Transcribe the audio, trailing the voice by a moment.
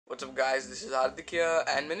What's up guys, this is Hardik here,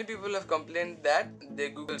 and many people have complained that their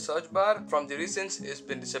Google search bar from the recents has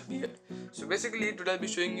been disappeared. So basically today I'll be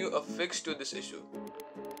showing you a fix to this issue.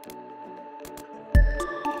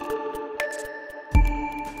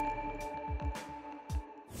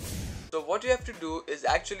 So what you have to do is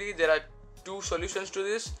actually there are two solutions to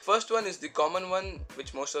this. First one is the common one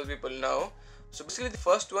which most of the people know. So basically the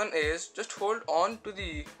first one is just hold on to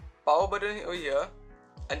the power button over here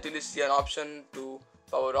until you see an option to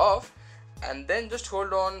power off, and then just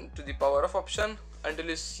hold on to the power off option until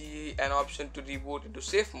you see an option to reboot into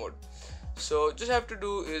safe mode. So just have to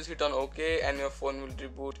do is hit on OK and your phone will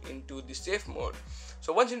reboot into the safe mode.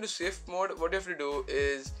 So once into safe mode, what you have to do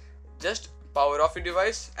is just power off your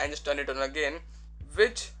device and just turn it on again,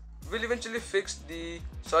 which will eventually fix the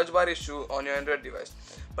search bar issue on your Android device.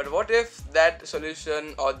 But what if that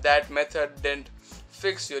solution or that method didn't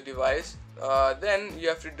fix your device? Then you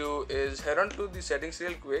have to do is head on to the settings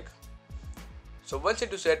real quick. So once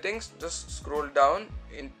into settings, just scroll down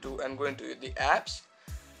into and go into the apps.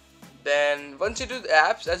 Then once into the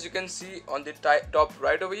apps, as you can see on the top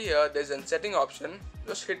right over here, there's a setting option.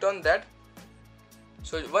 Just hit on that.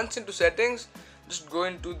 So once into settings, just go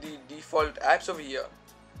into the default apps over here.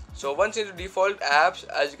 So once into default apps,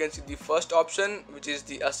 as you can see the first option, which is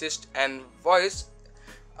the assist and voice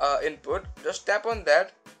input, just tap on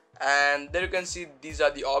that, and there you can see these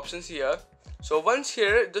are the options here. So once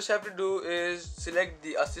here, just have to do is select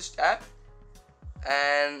the assist app,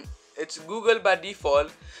 and it's Google by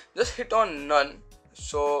default. Just hit on none.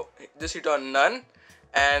 So just hit on none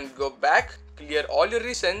and go back, clear all your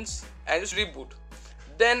recents and just reboot.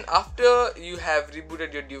 Then after you have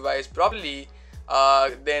rebooted your device properly,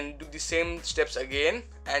 then do the same steps again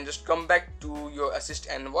and just come back to your assist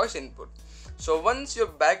and voice input. So once you're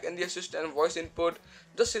back in the assist and voice input,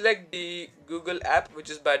 just select the Google app,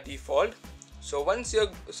 which is by default. So once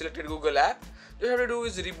you've selected Google app, all you have to do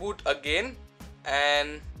is reboot again,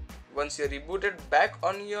 and once you're rebooted back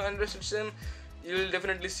on your Android system, you'll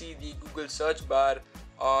definitely see the Google search bar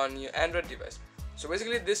on your Android device. So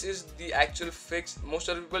basically this is the actual fix. Most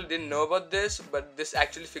of the people didn't know about this, but this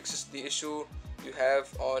actually fixes the issue you have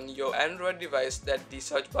on your Android device, that the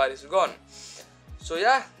search bar is gone. So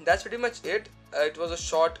yeah, that's pretty much it. It was a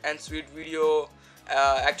short and sweet video.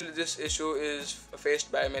 Actually this issue is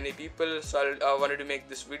faced by many people, so I wanted to make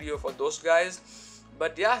this video for those guys.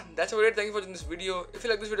 But yeah, that's about it. Thank you for watching this video. If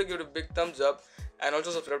you like this video, give it a big thumbs up and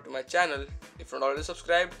also subscribe to my channel if you're not already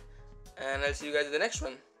subscribed, and I'll see you guys in the next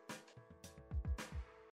one.